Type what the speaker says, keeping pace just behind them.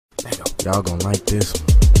Y'all gonna like this one.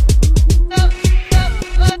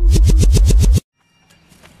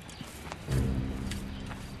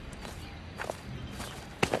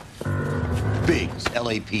 Biggs,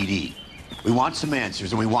 LAPD. We want some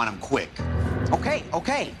answers, and we want them quick. Okay,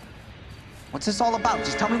 okay. What's this all about?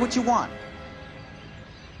 Just tell me what you want.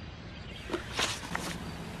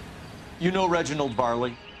 You know Reginald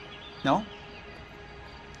Varley? No?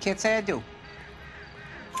 Can't say I do.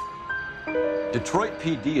 Detroit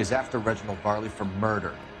PD is after Reginald Varley for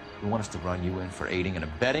murder. You want us to run you in for aiding and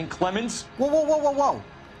abetting Clemens? Whoa, whoa, whoa, whoa, whoa.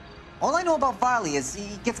 All I know about Varley is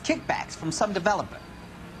he gets kickbacks from some developer.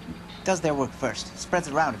 Does their work first. Spreads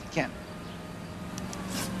it around if he can.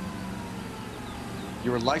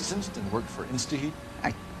 You were licensed and worked for InstaHeat?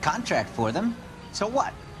 I contract for them. So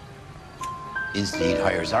what? InstaHeat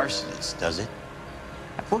hires arsonists, does it?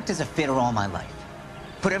 I've worked as a fitter all my life.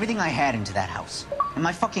 Put everything I had into that house. And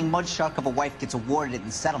my fucking mud shark of a wife gets awarded it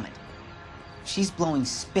in settlement. She's blowing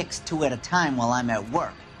spics 2 at a time while I'm at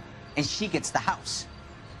work. And she gets the house.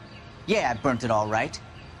 Yeah, I burnt it all right.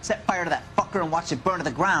 Set fire to that fucker and watched it burn to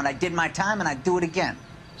the ground. I did my time and I'd do it again.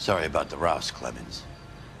 Sorry about the rouse, Clemens.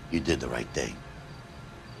 You did the right thing.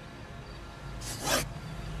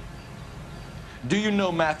 Do you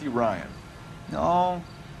know Matthew Ryan? No.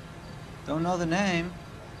 Don't know the name.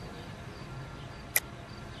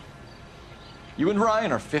 You and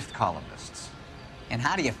Ryan are fifth columnists. And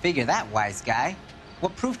how do you figure that, wise guy?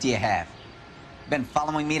 What proof do you have? Been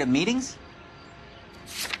following me to meetings?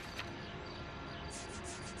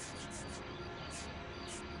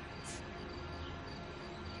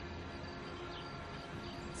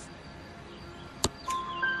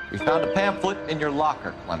 We found a pamphlet in your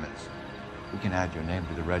locker, Clemens. We can add your name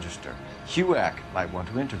to the register. HUAC might want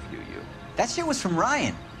to interview you. That shit was from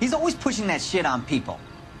Ryan. He's always pushing that shit on people.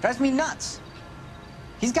 Drives me nuts.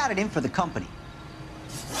 He's got it in for the company.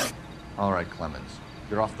 All right, Clemens.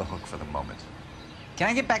 You're off the hook for the moment. Can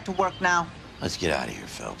I get back to work now? Let's get out of here,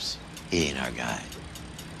 Phelps. He ain't our guy.